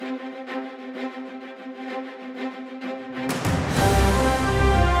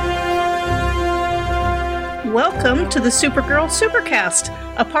Welcome to the Supergirl Supercast,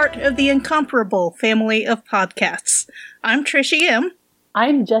 a part of the incomparable family of podcasts. I'm Trish M.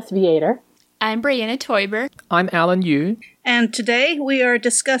 I'm Jess Viator. I'm Brianna Taeuber. I'm Alan Yu. And today we are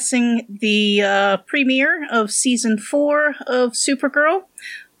discussing the premiere of Season 4 of Supergirl,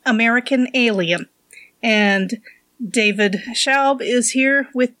 American Alien. And David Schaub is here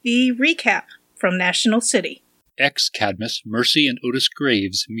with the recap from National City. Ex-Cadmus, Mercy, and Otis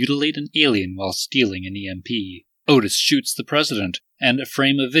Graves mutilate an alien while stealing an EMP. Otis shoots the president, and a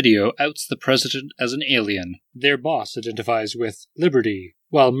frame of video outs the president as an alien. Their boss identifies with Liberty,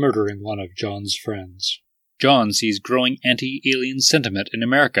 while murdering one of John's friends. John sees growing anti-alien sentiment in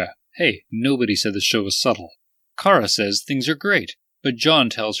America. Hey, nobody said the show was subtle. Kara says things are great, but John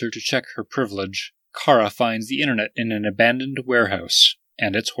tells her to check her privilege. Kara finds the internet in an abandoned warehouse,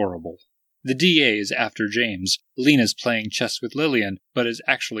 and it's horrible. The DA is after James. Lena's playing chess with Lillian, but is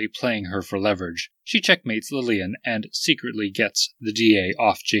actually playing her for leverage. She checkmates Lillian and secretly gets the DA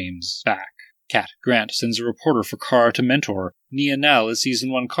off James' back. Cat Grant sends a reporter for Kara to mentor. Nia Nal is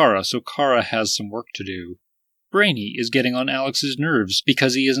Season 1 Kara, so Kara has some work to do. Brainy is getting on Alex's nerves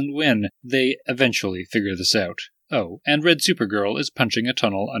because he isn't Win. They eventually figure this out. Oh, and Red Supergirl is punching a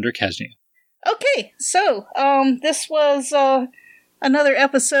tunnel under Kasnia. Okay, so, this was, another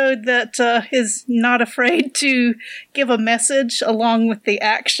episode that is not afraid to give a message along with the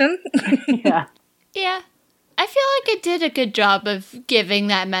action. Yeah. Yeah. I feel like it did a good job of giving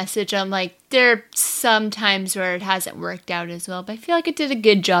that message. There are some times where it hasn't worked out as well, but I feel like it did a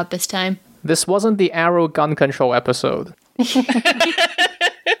good job this time. This wasn't the Arrow gun control episode.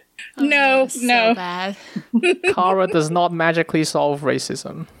 No. So bad. Kara does not magically solve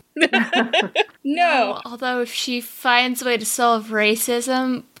racism. No. Although if she finds a way to solve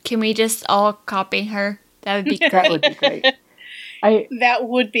racism, can we just all copy her? That would be great. That would be great. That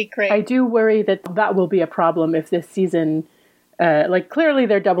would be great. I do worry that will be a problem if this season, clearly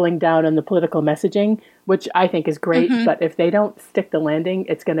they're doubling down on the political messaging, which I think is great, but if they don't stick the landing,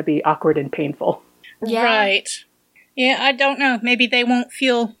 it's going to be awkward and painful. Yeah. Right. Yeah, I don't know. Maybe they won't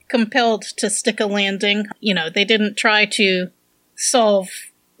feel compelled to stick a landing. You know, they didn't try to solve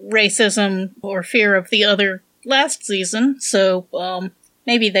racism or fear of the other last season, so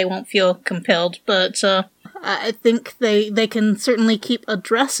maybe they won't feel compelled, but I think they can certainly keep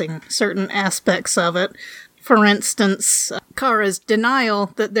addressing certain aspects of it. For instance, Kara's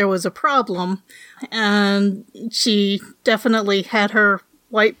denial that there was a problem, and she definitely had her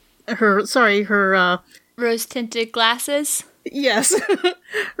rose-tinted glasses? Yes,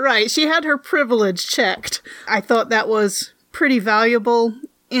 right, she had her privilege checked. I thought that was pretty valuable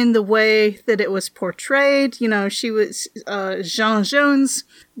in the way that it was portrayed. You know, she was, Jean Jones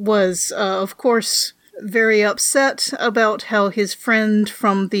was, of course, very upset about how his friend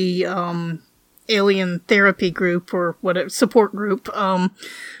from the, alien therapy group, or whatever, support group,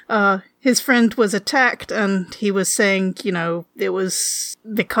 his friend was attacked, and he was saying, you know, it was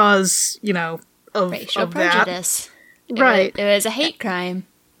because, you know, of racial of prejudice. Right. It was a hate crime.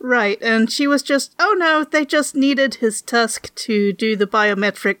 Right, and she was just, oh no, they just needed his tusk to do the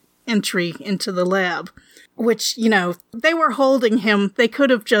biometric entry into the lab. Which, you know, they were holding him. They could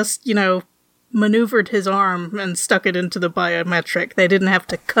have just, you know, maneuvered his arm and stuck it into the biometric. They didn't have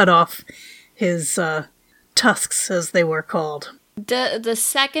to cut off his tusks, as they were called. The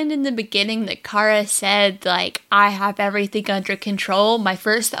second in the beginning that Kara said, I have everything under control, my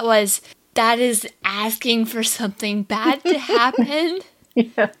first thought was, that is asking for something bad to happen.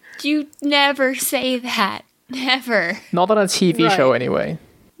 Yeah. You never say that. Never. Not on a TV show, anyway.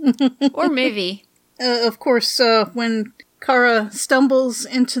 Or movie. Of course, when Kara stumbles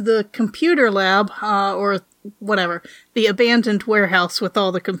into the computer lab, or whatever, the abandoned warehouse with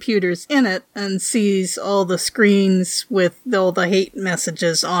all the computers in it, and sees all the screens with all the hate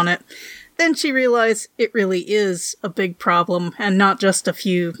messages on it, then she realized it really is a big problem, and not just a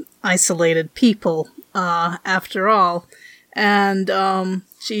few isolated people, after all. And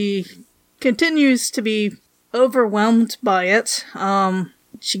she continues to be overwhelmed by it.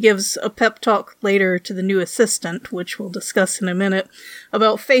 She gives a pep talk later to the new assistant, which we'll discuss in a minute,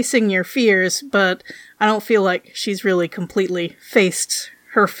 about facing your fears, but I don't feel like she's really completely faced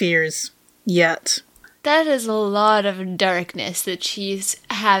her fears yet. That is a lot of darkness that she's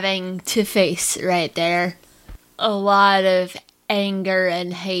having to face right there. A lot of anger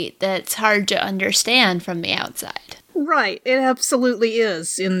and hate that's hard to understand from the outside. Right, it absolutely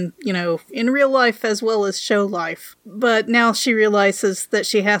is, in real life as well as show life. But now she realizes that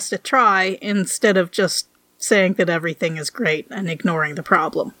she has to try instead of just saying that everything is great and ignoring the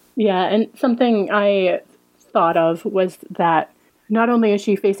problem. Yeah, and something I thought of was that not only is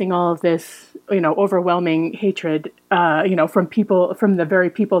she facing all of this, overwhelming hatred, from the very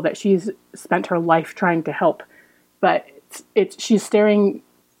people that she's spent her life trying to help, but she's staring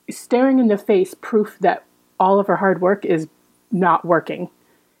in the face proof that all of her hard work is not working,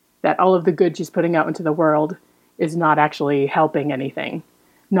 that all of the good she's putting out into the world is not actually helping anything,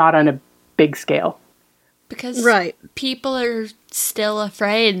 not on a big scale. Because people are still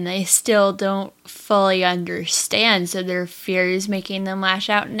afraid and they still don't fully understand, so their fear is making them lash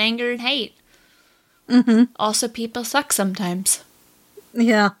out in anger and hate. Mm-hmm. Also, people suck sometimes.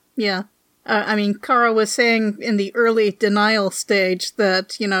 Yeah. Kara was saying in the early denial stage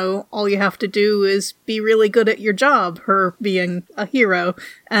that, all you have to do is be really good at your job, her being a hero,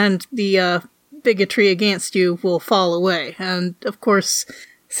 and the bigotry against you will fall away. And, of course,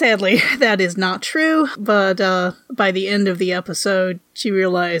 sadly, that is not true, but by the end of the episode, she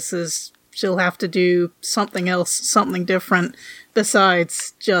realizes she'll have to do something else, something different,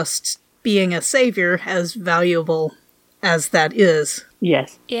 besides just being a savior, as valuable as that is.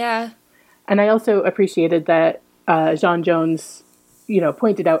 Yes. Yeah. And I also appreciated that J'onn J'onzz,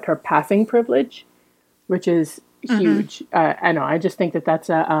 pointed out her passing privilege, which is huge. I know. I just think that that's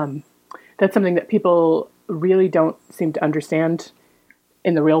something that people really don't seem to understand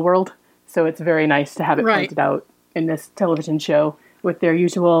in the real world. So it's very nice to have it pointed out in this television show with their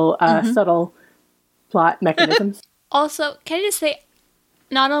usual subtle plot mechanisms. Also, can I just say,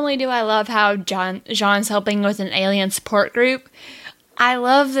 not only do I love how John's helping with an alien support group, I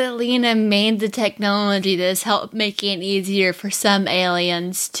love that Lena made the technology that's helped making it easier for some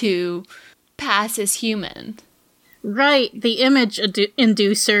aliens to pass as human. Right, the image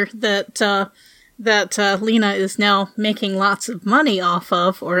inducer that Lena is now making lots of money off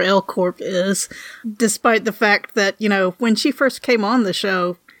of, or L-Corp is, despite the fact that, when she first came on the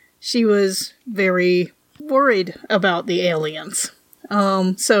show, she was very worried about the aliens.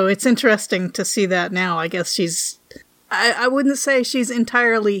 So it's interesting to see that now. I guess I wouldn't say she's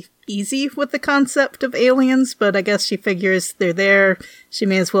entirely easy with the concept of aliens, but I guess she figures they're there. She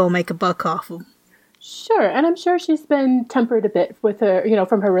may as well make a buck off them. Sure, and I'm sure she's been tempered a bit with her,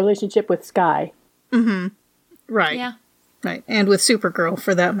 from her relationship with Skye. Mm-hmm. Right. Yeah. Right, and with Supergirl,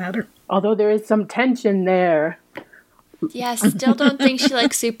 for that matter. Although there is some tension there. Yeah, still don't think she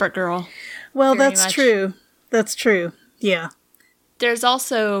likes Supergirl. Well, that's true. That's true. Yeah. There's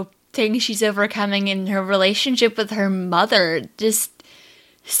also things she's overcoming in her relationship with her mother. Just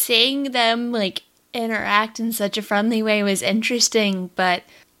seeing them, interact in such a friendly way was interesting, but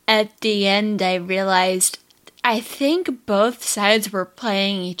at the end I realized I think both sides were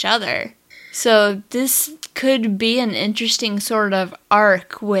playing each other. So this could be an interesting sort of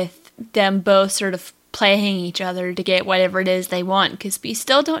arc with them both sort of playing each other to get whatever it is they want, because we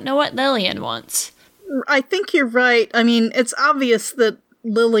still don't know what Lillian wants. I think you're right. I mean, it's obvious that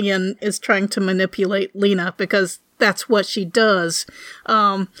Lillian is trying to manipulate Lena, because that's what she does.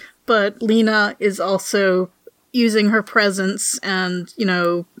 But Lena is also using her presence and,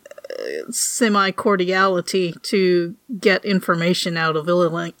 semi-cordiality to get information out of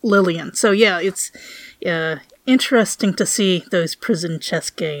Lillian. So yeah, it's interesting to see those prison chess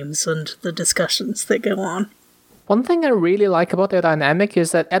games and the discussions that go on. One thing I really like about their dynamic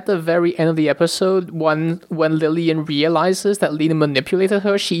is that at the very end of the episode, when Lillian realizes that Lena manipulated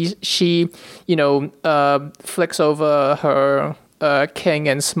her, she flicks over her king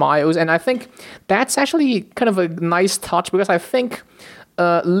and smiles. And I think that's actually kind of a nice touch, because I think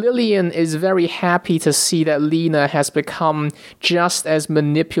Lillian is very happy to see that Lena has become just as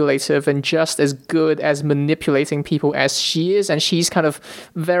manipulative and just as good as manipulating people as she is. And she's kind of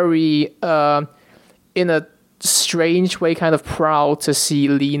very, in a strange way, kind of proud to see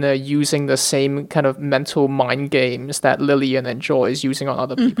Lena using the same kind of mental mind games that Lillian enjoys using on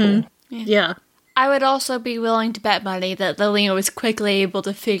other people. Mm-hmm. Yeah. I would also be willing to bet money that Lillian was quickly able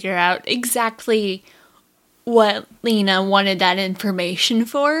to figure out exactly what Lena wanted that information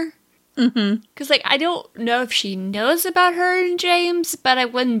for. Mm-hmm. Because, I don't know if she knows about her and James, but I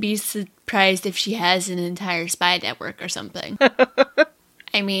wouldn't be surprised if she has an entire spy network or something.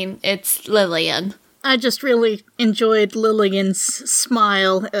 I mean, it's Lillian. I just really enjoyed Lillian's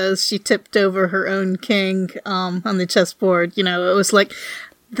smile as she tipped over her own king on the chessboard. It was like,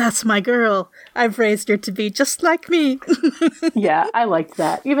 that's my girl. I've raised her to be just like me. Yeah, I liked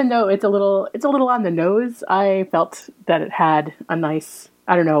that. Even though it's a little on the nose, I felt that it had a nice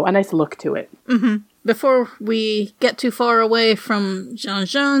look to it. Mm-hmm. Before we get too far away from J'onn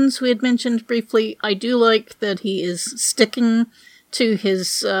J'onzz, we had mentioned briefly, I do like that he is sticking to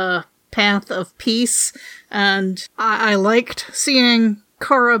his path of peace, and I liked seeing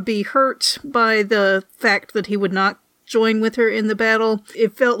Kara be hurt by the fact that he would not join with her in the battle.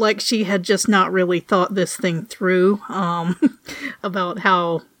 It felt like she had just not really thought this thing through, about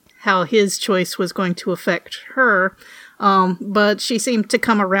how his choice was going to affect her. But she seemed to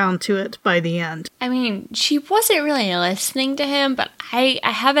come around to it by the end. I mean, she wasn't really listening to him, but I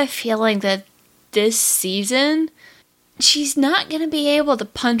have a feeling that this season, she's not going to be able to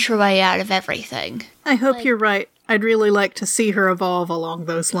punch her way out of everything. I hope you're right. I'd really like to see her evolve along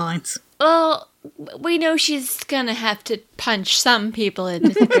those lines. Well, we know she's going to have to punch some people into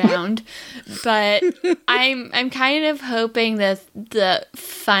the ground, but I'm kind of hoping that the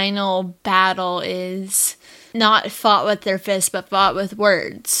final battle is not fought with their fists, but fought with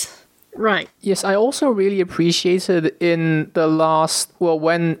words. Right. Yes, I also really appreciated in the last,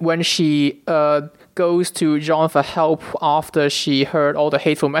 when she goes to John for help after she heard all the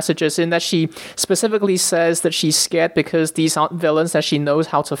hateful messages, in that she specifically says that she's scared because these aren't villains that she knows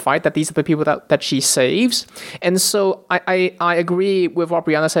how to fight, that these are the people that she saves. And so I agree with what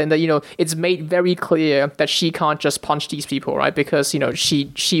Brianna said, that, it's made very clear that she can't just punch these people, right? Because,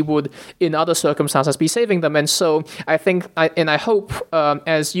 she would, in other circumstances, be saving them. And so I think, I hope,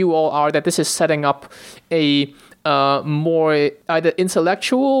 as you all are, that this is setting up a more either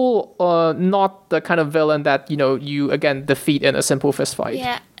intellectual or not the kind of villain that, you again defeat in a simple fist fight.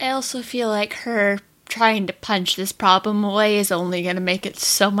 Yeah, I also feel like her trying to punch this problem away is only going to make it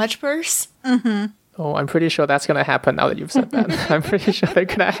so much worse. Mm-hmm. Oh, I'm pretty sure that's going to happen now that you've said that. I'm pretty sure they're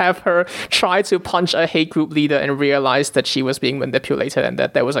going to have her try to punch a hate group leader and realize that she was being manipulated and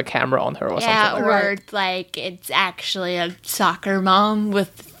that there was a camera on her or something. Yeah, or like it's actually a soccer mom with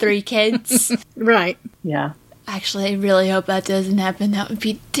 3 kids. Right. Yeah. Actually, I really hope that doesn't happen. That would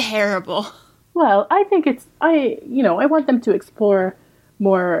be terrible. Well, I think I want them to explore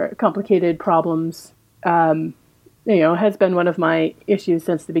more complicated problems. Has been one of my issues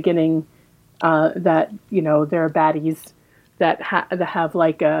since the beginning, that, there are baddies that have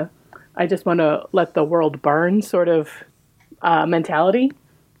like a, I just want to let the world burn sort of mentality,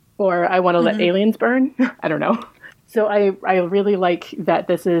 or I want to let aliens burn. I don't know. So I really like that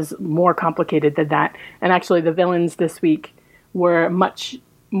this is more complicated than that. And actually the villains this week were much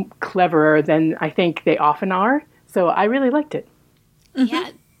cleverer than I think they often are. So I really liked it. Mm-hmm.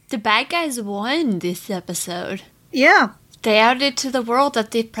 Yeah, the bad guys won this episode. Yeah. They outed to the world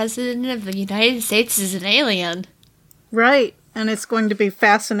that the President of the United States is an alien. Right. And it's going to be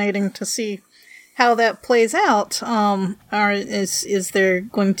fascinating to see how that plays out. Is there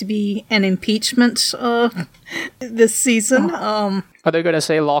going to be an impeachment this season? Are they going to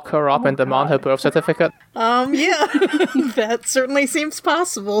say lock her up and demand her birth certificate? Yeah, that certainly seems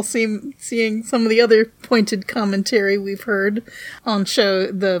possible. Seeing some of the other pointed commentary we've heard on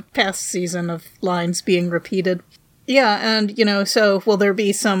the past season of lines being repeated. Yeah, and, so will there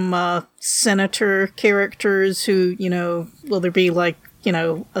be some senator characters who, will there be like,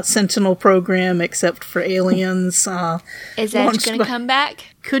 a Sentinel program except for aliens? Is Edge going to come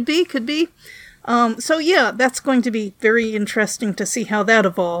back? Could be. So yeah, that's going to be very interesting to see how that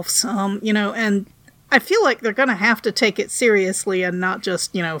evolves. And I feel like they're going to have to take it seriously and not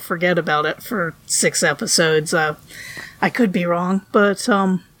just, forget about it for 6 episodes. I could be wrong, but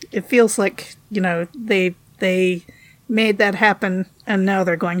it feels like, they made that happen and now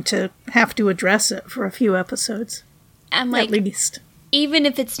they're going to have to address it for a few episodes. And at least. Even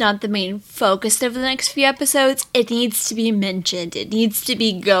if it's not the main focus of the next few episodes, it needs to be mentioned. It needs to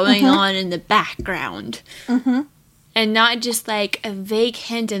be going on in the background. Mm-hmm. And not just like a vague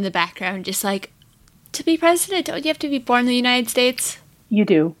hint in the background, just like, to be president, don't you have to be born in the United States? You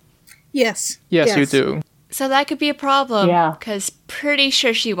do. Yes. Yes, you do. So that could be a problem. Yeah. Because pretty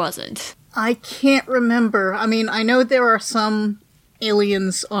sure she wasn't. I can't remember. I mean, I know there are some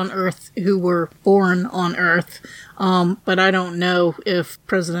aliens on Earth who were born on Earth, but I don't know if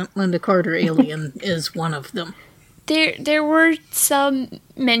President Linda Carter alien is one of them. There were some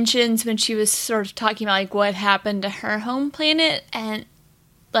mentions when she was sort of talking about like what happened to her home planet and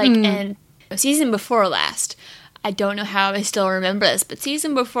and season before last. I don't know how I still remember this, but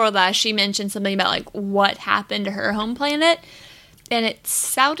season before last she mentioned something about like what happened to her home planet. And it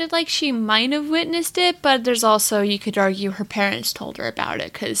sounded like she might have witnessed it, but there's also, you could argue, her parents told her about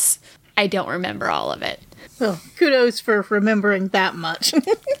it, because I don't remember all of it. Well, kudos for remembering that much.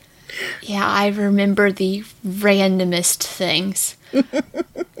 Yeah, I remember the randomest things.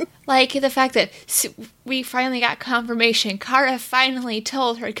 Like the fact that we finally got confirmation. Kara finally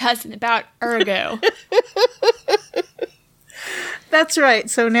told her cousin about Ergo. That's right,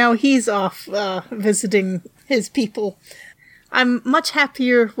 so now he's off visiting his people. I'm much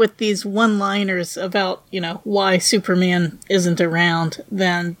happier with these one-liners about, why Superman isn't around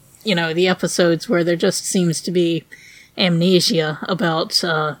than, the episodes where there just seems to be, amnesia about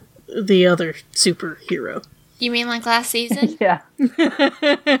the other superhero. You mean like last season? Yeah.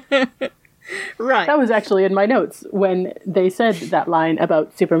 Right. That was actually in my notes when they said that line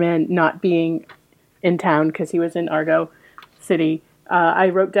about Superman not being in town because he was in Argo City. I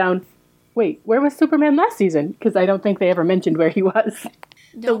wrote down, wait, where was Superman last season? Because I don't think they ever mentioned where he was.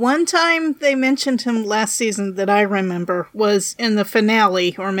 The one time they mentioned him last season that I remember was in the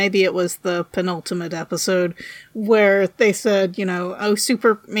finale, or maybe it was the penultimate episode, where they said, oh,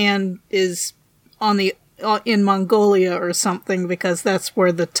 Superman is in Mongolia or something, because that's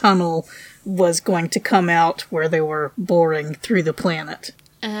where the tunnel was going to come out, where they were boring through the planet.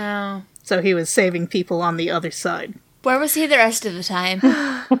 Oh. So he was saving people on the other side. Where was he the rest of the time?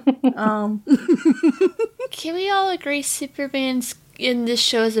 Can we all agree Superman's in this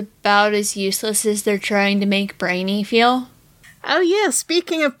show is about as useless as they're trying to make Brainy feel? Oh yeah,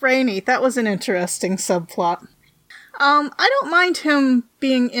 speaking of Brainy, that was an interesting subplot. I don't mind him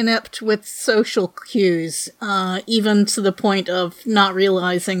being inept with social cues, even to the point of not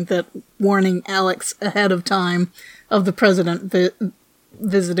realizing that warning Alex ahead of time of the president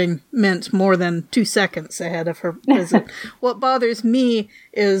visiting meant more than 2 seconds ahead of her visit. What bothers me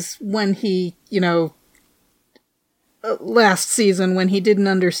is when he, last season, when he didn't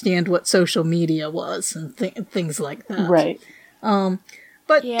understand what social media was and things like that. Right.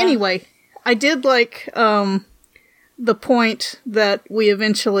 But anyway, I did like the point that we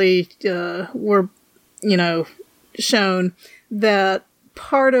eventually were, shown that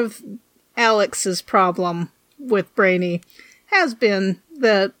part of Alex's problem with Brainy has been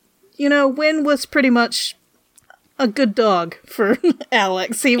that, Wynn was pretty much a good dog for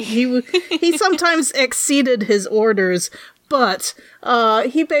Alex. He sometimes exceeded his orders, but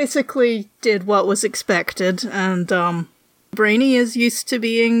he basically did what was expected, and Brainy is used to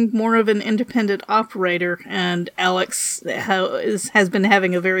being more of an independent operator, and Alex has been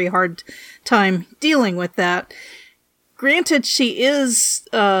having a very hard time dealing with that. Granted, she is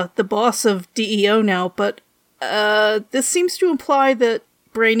the boss of DEO now, but this seems to imply that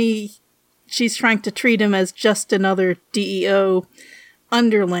Brainy, she's trying to treat him as just another DEO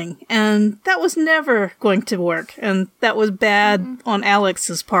underling, and that was never going to work, and that was bad on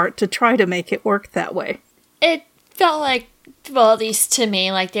Alex's part to try to make it work that way. It felt like, well, at least to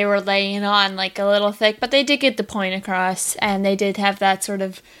me, like they were laying on like a little thick, but they did get the point across, and they did have that sort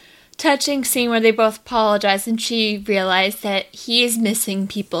of touching scene where they both apologized, and she realized that he is missing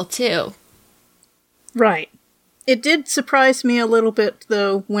people too. Right. It did surprise me a little bit,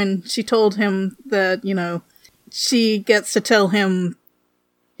 though, when she told him that, she gets to tell him,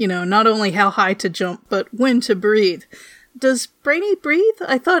 not only how high to jump, but when to breathe. Does Brainy breathe?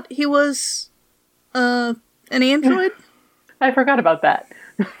 I thought he was an android. I forgot about that.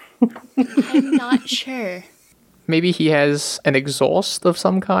 I'm not sure. Maybe he has an exhaust of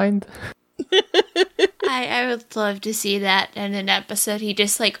some kind? I would love to see that in an episode. He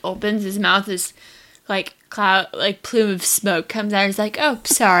just opens his mouth as plume of smoke comes out, and he's like, oh,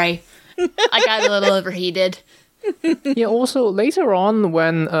 sorry. I got a little overheated. Yeah, also later on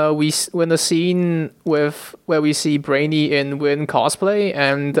when the scene where we see Brainy in Wynn cosplay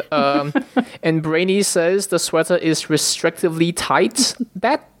and Brainy says the sweater is restrictively tight,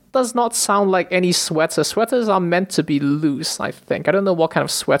 that does not sound like any sweater. Sweaters are meant to be loose, I think. I don't know what kind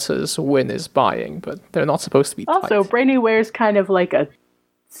of sweaters Wynn is buying, but they're not supposed to be tight. Also, Brainy wears kind of like a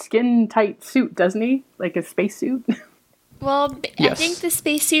skin-tight suit, doesn't he? Like a spacesuit? Well, yes. I think the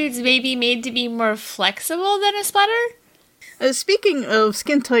spacesuit's maybe made to be more flexible than a sweater. Speaking of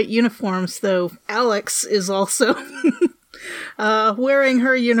skin-tight uniforms, though, Alex is also wearing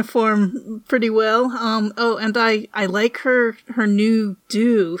her uniform pretty well. And I like her new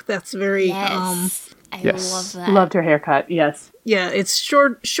do. That's very... Yes. I love that. Loved her haircut, yes. Yeah, it's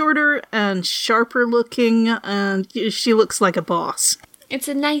shorter and sharper looking, and she looks like a boss. It's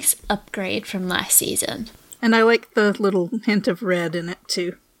a nice upgrade from last season. And I like the little hint of red in it,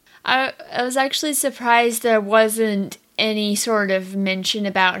 too. I was actually surprised there wasn't any sort of mention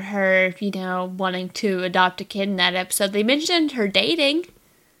about her, wanting to adopt a kid in that episode. They mentioned her dating,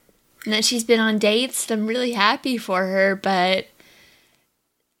 and that she's been on dates. I'm really happy for her, but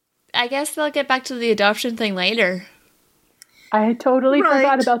I guess they'll get back to the adoption thing later. I totally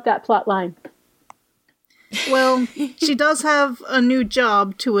forgot about that plot line. Well, she does have a new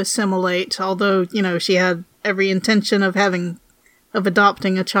job to assimilate, although, she had every intention of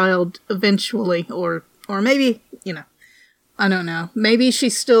adopting a child eventually, or maybe, I don't know. Maybe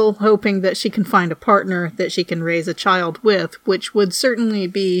she's still hoping that she can find a partner that she can raise a child with, which would certainly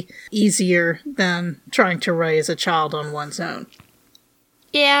be easier than trying to raise a child on one's own.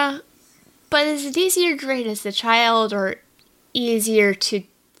 Yeah. But is it easier to raise a child or easier to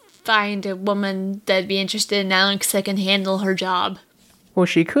find a woman that'd be interested in Alex that can handle her job? Well,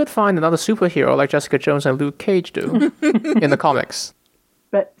 she could find another superhero like Jessica Jones and Luke Cage do in the comics.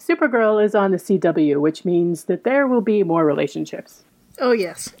 But Supergirl is on the CW, which means that there will be more relationships. Oh,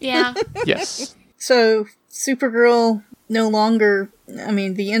 yes. Yeah. Yes. So, Supergirl no longer... I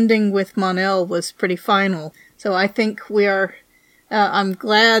mean, the ending with Mon-El was pretty final. So I think we are... I'm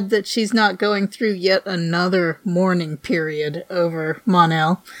glad that she's not going through yet another mourning period over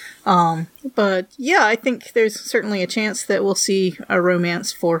Mon-El. But yeah, I think there's certainly a chance that we'll see a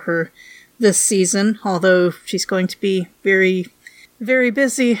romance for her this season, although she's going to be very, very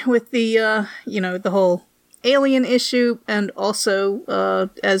busy with the, the whole alien issue, and also,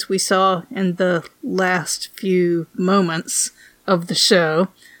 as we saw in the last few moments of the show,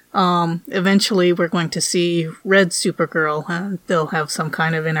 eventually we're going to see Red Supergirl, and they'll have some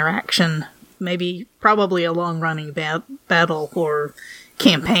kind of interaction, probably a long-running battle or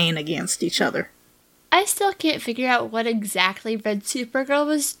campaign against each other. I still can't figure out what exactly Red Supergirl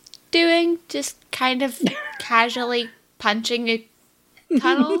was doing, just kind of casually punching a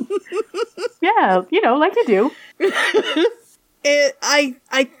tunnel. Yeah, like you do.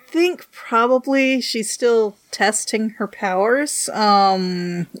 I think probably she's still testing her powers,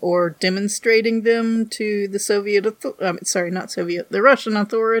 or demonstrating them to the the Russian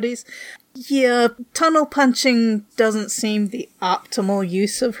authorities. Yeah, tunnel punching doesn't seem the optimal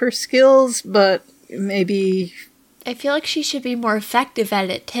use of her skills, but maybe... I feel like she should be more effective at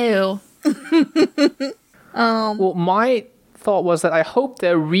it, too. Well, my thought was that I hope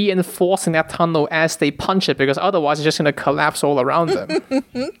they're reinforcing that tunnel as they punch it, because otherwise it's just going to collapse all around them.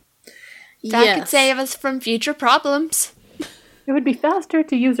 That could save us from future problems. It would be faster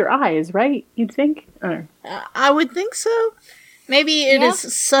to use her eyes, right? You'd think? I would think so. Maybe it is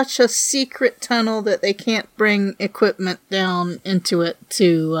such a secret tunnel that they can't bring equipment down into it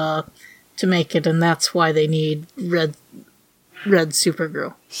to make it, and that's why they need Red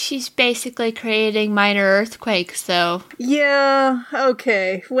Supergirl. She's basically creating minor earthquakes, though. Yeah,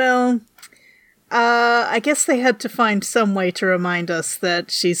 okay. Well, I guess they had to find some way to remind us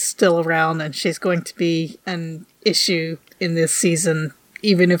that she's still around and she's going to be an issue in this season,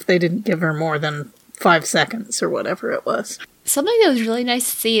 even if they didn't give her more than 5 seconds or whatever it was. Something that was really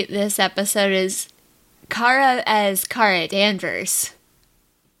nice to see this episode is Kara as Kara Danvers.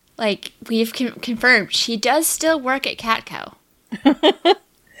 Like, we've confirmed, she does still work at Catco.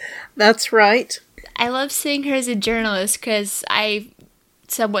 That's right. I love seeing her as a journalist because I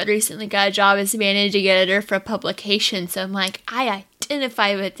somewhat recently got a job as managing editor for a publication, so I'm like, I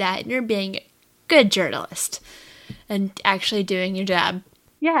identify with that, and you're being a good journalist and actually doing your job.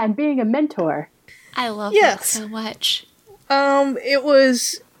 Yeah, and being a mentor. I love that so much.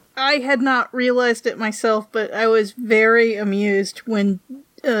 I had not realized it myself, but I was very amused when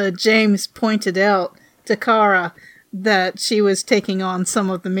James pointed out to Kara that she was taking on some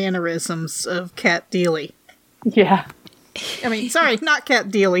of the mannerisms of Cat Deely. Yeah. I mean, sorry, not Cat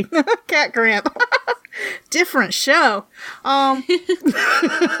Deely. Cat Grant. Different show. I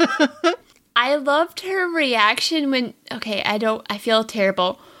loved her reaction when... Okay, I feel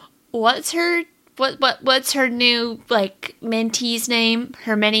terrible. What's her new, like, mentee's name?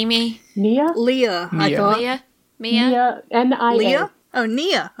 Her mini-me? Nia? Leah, I thought. Mia? Nia, N-I-A. Leah? Oh,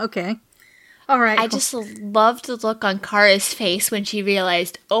 Nia. Okay. All right. I just loved the look on Kara's face when she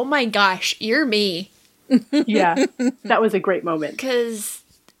realized, oh my gosh, you're me. Yeah, that was a great moment. Because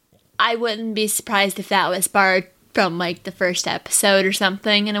I wouldn't be surprised if that was borrowed from, like, the first episode or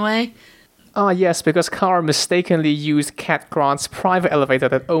something, in a way. Yes, because Kara mistakenly used Cat Grant's private elevator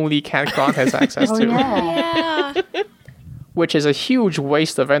that only Cat Grant has access to. Yeah. Which is a huge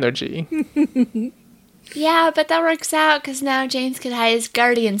waste of energy. Yeah, but that works out because now James could hide his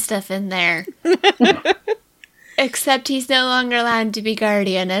Guardian stuff in there. Except he's no longer allowed to be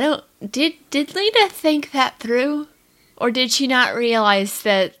Guardian. Did Lena think that through? Or did she not realize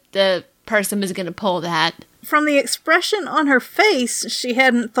that the person was going to pull that? From the expression on her face, she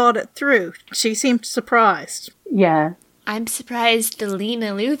hadn't thought it through. She seemed surprised. Yeah. I'm surprised Lena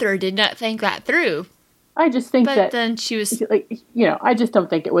Luthor did not think that through. I just think but then she was... Like, I just don't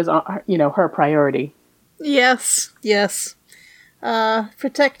think it was, her priority. Yes.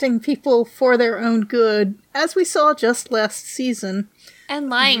 Protecting people for their own good, as we saw just last season. And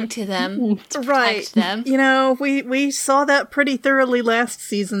lying to them. To right. them. We saw that pretty thoroughly last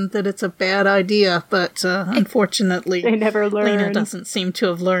season, that it's a bad idea, but unfortunately, they never learned. Lena doesn't seem to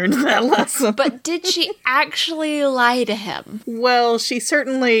have learned that lesson. But did she actually lie to him? Well, she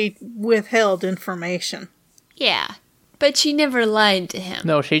certainly withheld information. Yeah. But she never lied to him.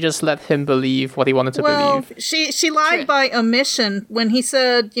 No, she just let him believe what he wanted to believe. She lied by omission when he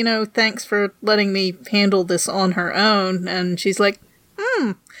said, thanks for letting me handle this on her own. And she's like,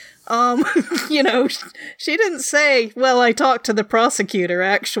 she didn't say, well, I talked to the prosecutor,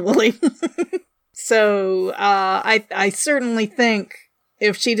 actually. So, I certainly think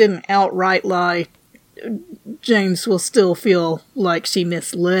if she didn't outright lie, James will still feel like she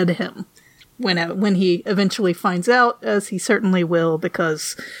misled him when he eventually finds out, as he certainly will,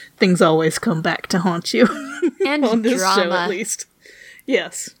 because things always come back to haunt you. And on this drama. show, at least.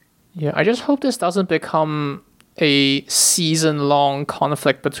 Yes. Yeah, I just hope this doesn't become a season-long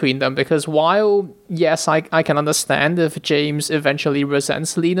conflict between them, because while, yes, I can understand if James eventually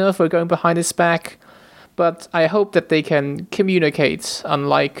resents Lena for going behind his back, but I hope that they can communicate,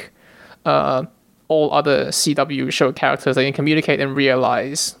 unlike all other CW show characters. They can communicate and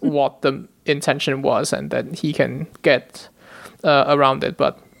realize what the intention was, and that he can get around it,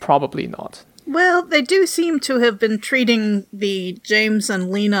 but probably not. Well, they do seem to have been treating the James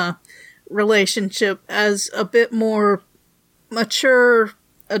and Lena relationship as a bit more mature,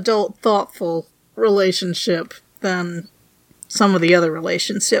 adult, thoughtful relationship than some of the other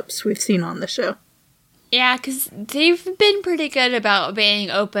relationships we've seen on the show. Yeah, because they've been pretty good about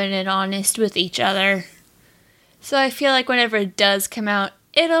being open and honest with each other. So I feel like whenever it does come out,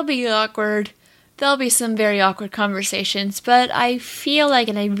 it'll be awkward. There'll be some very awkward conversations, but I feel like,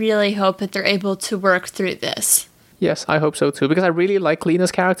 and I really hope that they're able to work through this. Yes, I hope so too, because I really like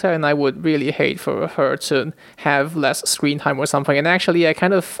Lena's character, and I would really hate for her to have less screen time or something. And actually, I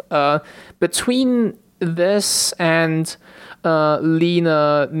kind of, between this and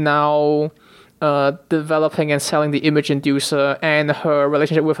Lena now developing and selling the image inducer and her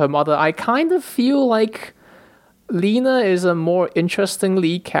relationship with her mother, I kind of feel like Lena is a more interesting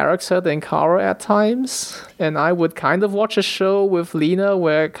lead character than Kara at times, and I would kind of watch a show with Lena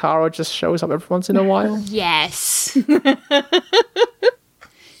where Kara just shows up every once in a while. Yes.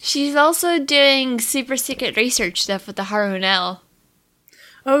 She's also doing super secret research stuff with the Harunel.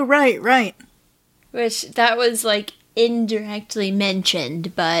 Oh, right. Which, that was, indirectly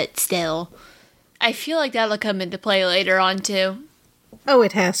mentioned, but still. I feel like that'll come into play later on, too. Oh,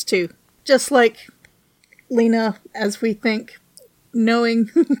 it has to. Just like Lena, as we think,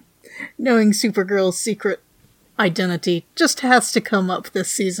 knowing Supergirl's secret identity just has to come up this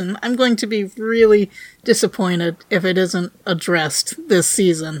season. I'm going to be really disappointed if it isn't addressed this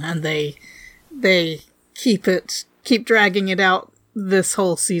season and they keep dragging it out this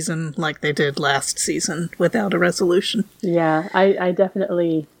whole season like they did last season without a resolution. Yeah, I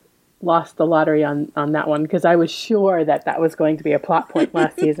definitely lost the lottery on that one, because I was sure that was going to be a plot point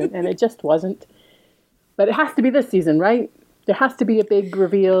last season, and it just wasn't. But it has to be this season, right? There has to be a big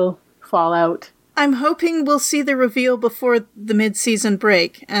reveal, fallout. I'm hoping we'll see the reveal before the mid-season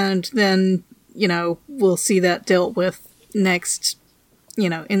break, and then, we'll see that dealt with next,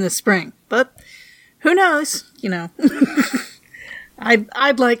 in the spring. But who knows,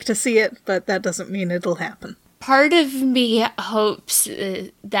 I'd like to see it, but that doesn't mean it'll happen. Part of me hopes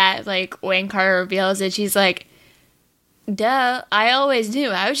that, when Kara reveals it, she's like, duh, I always knew.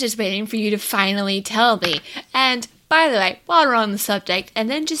 I was just waiting for you to finally tell me. And, by the way, while we're on the subject,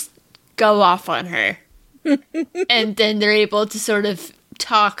 and then just go off on her. And then they're able to sort of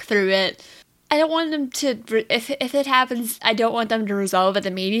talk through it. I don't want them to, if it happens, I don't want them to resolve it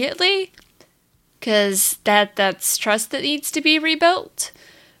immediately. Because that's trust that needs to be rebuilt.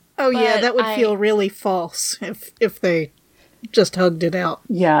 Oh, yeah, that would feel really false if they just hugged it out.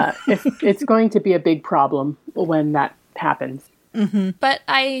 Yeah, it's going to be a big problem when that happens. Mm-hmm. But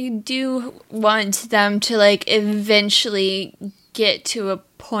I do want them to, eventually get to a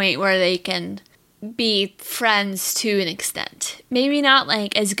point where they can be friends to an extent. Maybe not,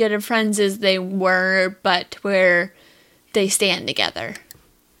 as good of friends as they were, but where they stand together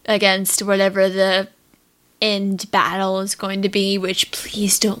against whatever the end battle is going to be, which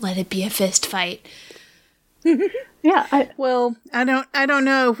please don't let it be a fist fight. Yeah. I don't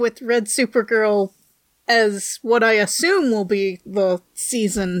know, with Red Supergirl as what I assume will be the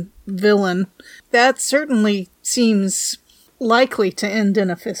season villain. That certainly seems likely to end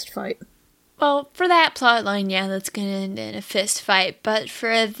in a fist fight. Well, for that plotline, yeah, that's going to end in a fist fight. But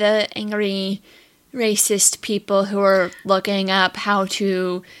for the angry, racist people who are looking up how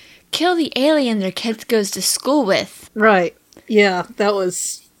to kill the alien their kid goes to school with. Right. Yeah, that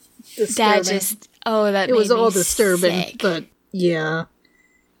was disturbing. It was all disturbing, sick. But yeah.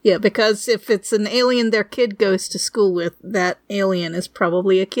 Yeah, because if it's an alien their kid goes to school with, that alien is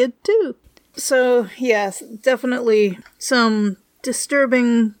probably a kid too. So, yes, definitely some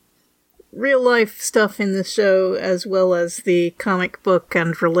disturbing real life stuff in the show as well as the comic book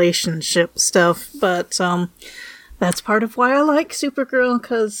and relationship stuff, but that's part of why I like Supergirl,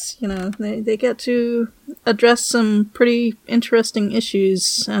 because, they get to address some pretty interesting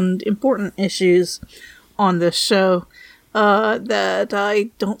issues and important issues on this show that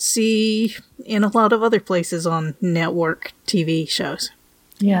I don't see in a lot of other places on network TV shows.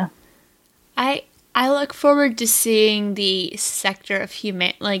 Yeah. I look forward to seeing the sector of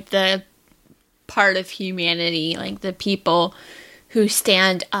the part of humanity, like the people who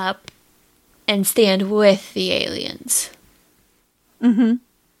stand up and stand with the aliens. Mm-hmm.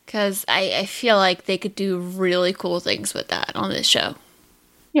 Because I feel like they could do really cool things with that on this show.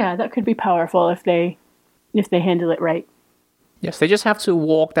 Yeah, that could be powerful if they handle it right. Yes, they just have to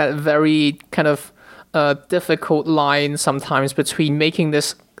walk that very kind of difficult line sometimes between making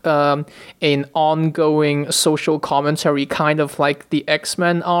this an ongoing social commentary, kind of like the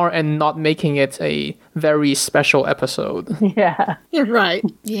X-Men are, and not making it a very special episode. Yeah. You're right.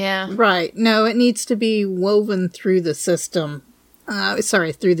 Yeah. Right. No, it needs to be woven through the system.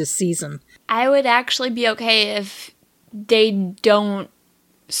 Through the season. I would actually be okay if they don't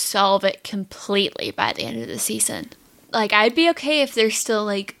solve it completely by the end of the season. Like, I'd be okay if there's still,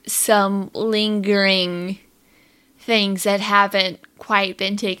 like, some lingering things that haven't quite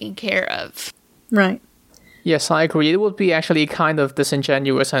been taken care of. Right. Yes, I agree. It would be actually kind of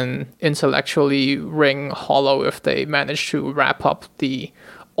disingenuous and intellectually ring hollow if they managed to wrap up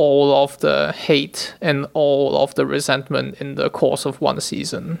all of the hate and all of the resentment in the course of one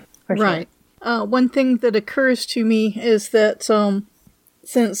season. For sure. Right. One thing that occurs to me is that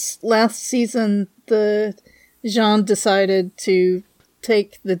since last season, Jean decided to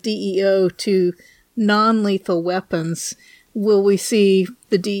take the DEO to non-lethal weapons. Will we see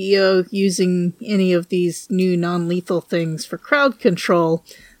the DEO using any of these new non-lethal things for crowd control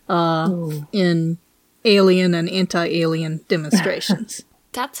in alien and anti-alien demonstrations?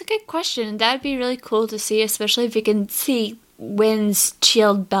 That's a good question. That'd be really cool to see, especially if you can see Wynn's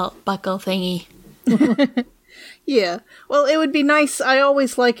shield belt buckle thingy. Yeah. Well, it would be nice. I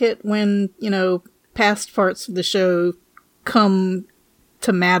always like it when, past parts of the show come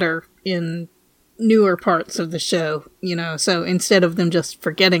to matter in newer parts of the show, so instead of them just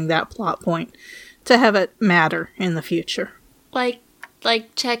forgetting that plot point, to have it matter in the future. Like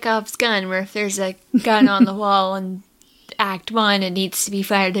Chekhov's gun, where if there's a gun on the wall in Act 1, it needs to be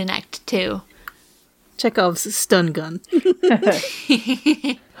fired in Act 2. Chekhov's stun gun.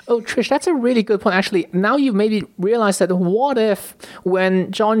 Oh, Trish, that's a really good point. Actually, now you've maybe realized that what if when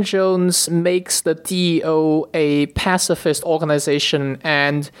John Jones makes the DEO a pacifist organization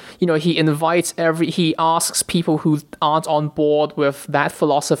and, he asks people who aren't on board with that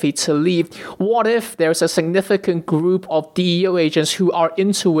philosophy to leave, what if there's a significant group of DEO agents who are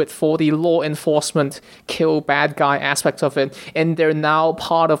into it for the law enforcement, kill bad guy aspect of it, and they're now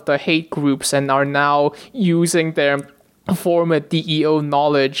part of the hate groups and are now using their former DEO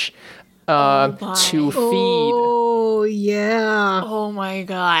knowledge to feed. Oh, yeah. Oh my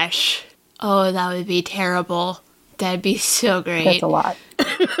gosh. Oh, that would be terrible. That'd be so great. That's a lot.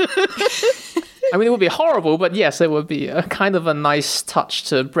 I mean, it would be horrible, but yes, it would be a kind of a nice touch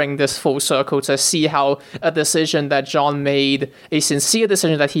to bring this full circle, to see how a decision that John made, a sincere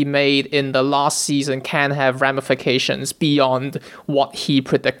decision that he made in the last season, can have ramifications beyond what he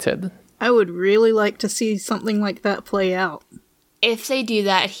predicted. I would really like to see something like that play out. If they do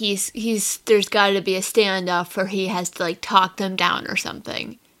that, there's got to be a standoff where he has to talk them down or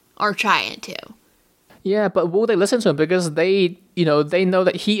something, or trying to. Yeah, but will they listen to him? Because they know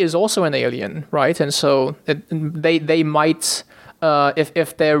that he is also an alien, right? And so they might,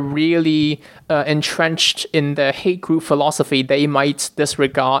 if they're really entrenched in the hate group philosophy, they might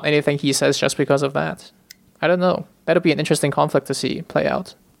disregard anything he says just because of that. I don't know. That'll be an interesting conflict to see play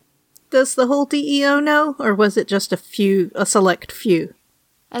out. Does the whole DEO know, or was it just a select few?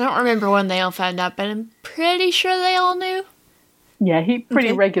 I don't remember when they all found out, but I'm pretty sure they all knew. Yeah, he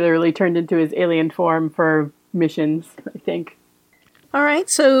pretty regularly turned into his alien form for missions, I think. All right,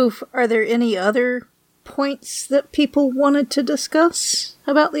 so are there any other points that people wanted to discuss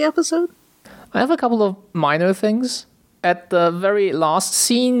about the episode? I have a couple of minor things. At the very last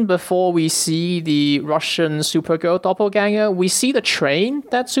scene, before we see the Russian Supergirl doppelganger, we see the train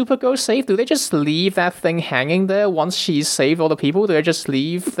that Supergirl saved. Do they just leave that thing hanging there once she's saved all the people? Do they just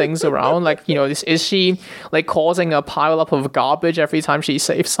leave things around? Is she causing a pile up of garbage every time she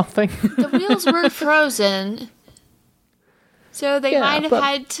saves something? The wheels were frozen, so they might have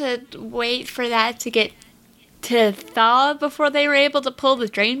had to wait for that to get to thaw before they were able to pull the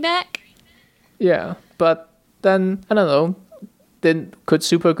train back. Yeah, but then, I don't know, then could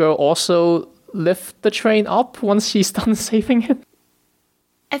Supergirl also lift the train up once she's done saving it?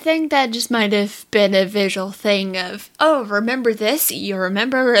 I think that just might have been a visual thing of, oh, remember this? You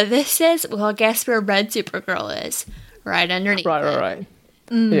remember where this is? Well, guess where Red Supergirl is? Right underneath Right.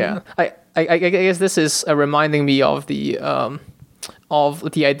 Yeah. I guess this is reminding me of the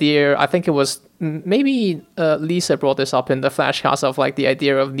idea. I think it was maybe Lisa brought this up in the Flashcast of like the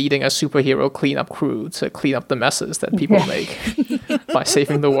idea of needing a superhero cleanup crew to clean up the messes that people make by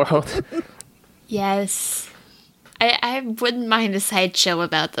saving the world. Yes. I wouldn't mind a sideshow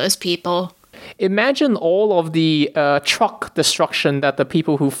about those people. Imagine all of the truck destruction that the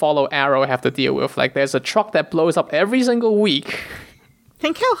people who follow Arrow have to deal with. Like, there's a truck that blows up every single week.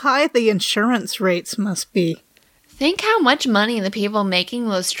 Think how high the insurance rates must be. Think how much money the people making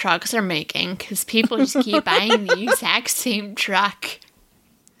those trucks are making, because people just keep buying the exact same truck.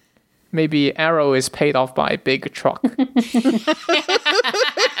 Maybe Arrow is paid off by a big truck.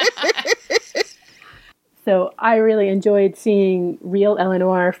 So I really enjoyed seeing real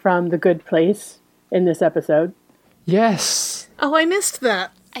Eleanor from The Good Place in this episode. Yes. Oh, I missed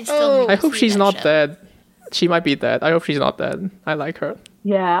that. I hope she's not dead. She might be dead. I hope she's not dead. I like her.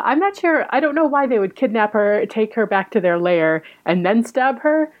 Yeah, I'm not sure. I don't know why they would kidnap her, take her back to their lair, and then stab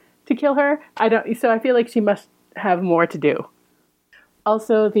her to kill her. So I feel like she must have more to do.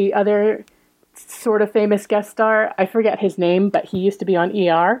 Also, the other sort of famous guest star, I forget his name, but he used to be on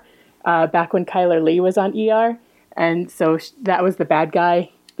ER. Back when Kyler Lee was on ER, and so that was the bad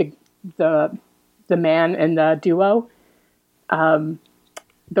guy, the man in the duo,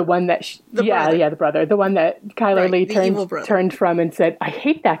 the one that the brother, the one that Kyler Lee turned from and said, "I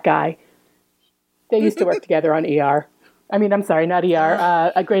hate that guy." They used to work together on ER. I mean, I'm sorry, not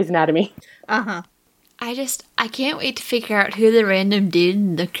ER, Grey's Anatomy. I can't wait to figure out who the random dude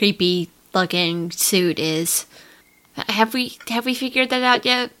in the creepy looking suit is. Have we figured that out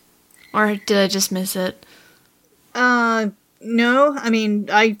yet? Or did I just miss it? No. I mean,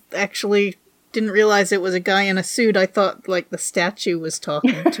 I actually didn't realize it was a guy in a suit. I thought, like, the statue was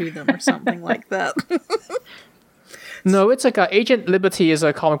talking to them or something like that. No, it's like Agent Liberty is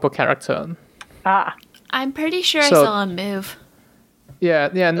a comic book character. I'm pretty sure I saw him move. Yeah,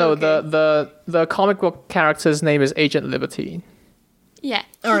 no, okay. The comic book character's name is Agent Liberty. Yeah,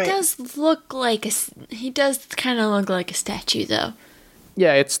 he does kind of look like a statue, though.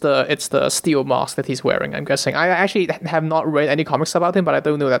 Yeah, it's the steel mask that he's wearing, I'm guessing. I actually have not read any comics about him, but I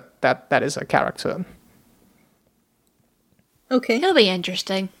don't know that is a character. Okay. He'll be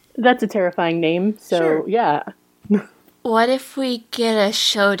interesting. That's a terrifying name, so sure. Yeah. What if we get a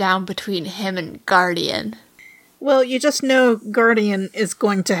showdown between him and Guardian? Well, you just know Guardian is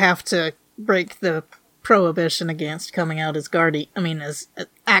going to have to break the prohibition against coming out as Guardian. I mean, as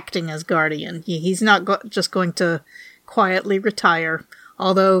acting as Guardian. He's not just going to quietly retire.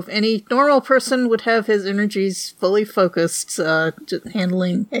 Although any normal person would have his energies fully focused, just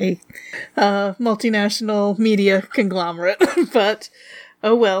handling a multinational media conglomerate. But,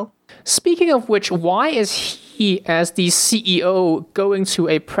 oh well. Speaking of which, why is he, as the CEO, going to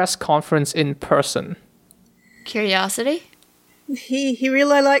a press conference in person? Curiosity? He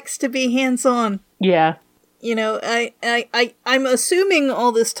really likes to be hands-on. Yeah. You know, I'm assuming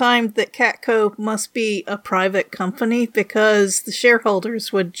all this time that Catco must be a private company because the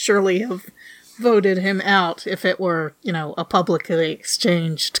shareholders would surely have voted him out if it were, a publicly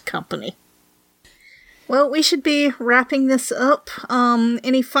exchanged company. Well, we should be wrapping this up.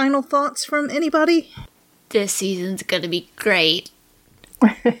 Any final thoughts from anybody? This season's gonna be great.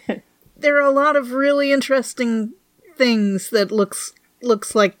 There are a lot of really interesting things that looks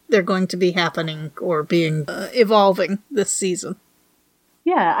like they're going to be happening or being evolving this season.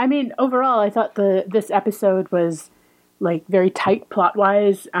 Yeah, I mean, overall, I thought this episode was like very tight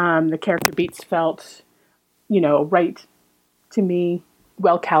plot-wise. The character beats felt, right to me,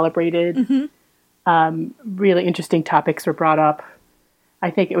 well calibrated. Mm-hmm. Really interesting topics were brought up. I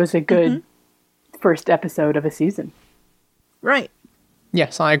think it was a good first episode of a season. Right.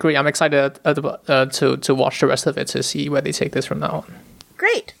 Yes, I agree. I'm excited to watch the rest of it to see where they take this from now on.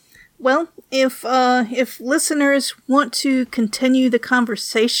 Great. Well, if listeners want to continue the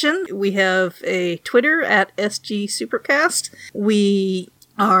conversation, we have a Twitter at SG Supercast.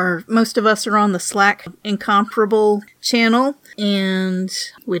 Most of us are on the Slack Incomparable channel, and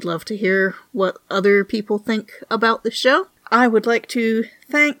we'd love to hear what other people think about the show. I would like to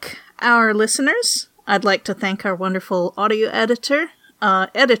thank our listeners. I'd like to thank our wonderful audio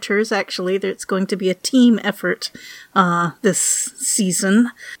editors, actually. It's going to be a team effort this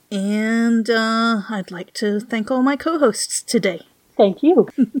season. And I'd like to thank all my co-hosts today. Thank you.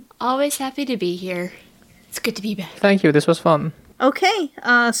 Always happy to be here. It's good to be back. Thank you. This was fun. Okay,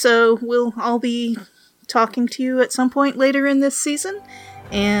 so we'll all be talking to you at some point later in this season.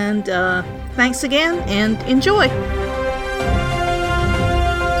 And thanks again, and enjoy!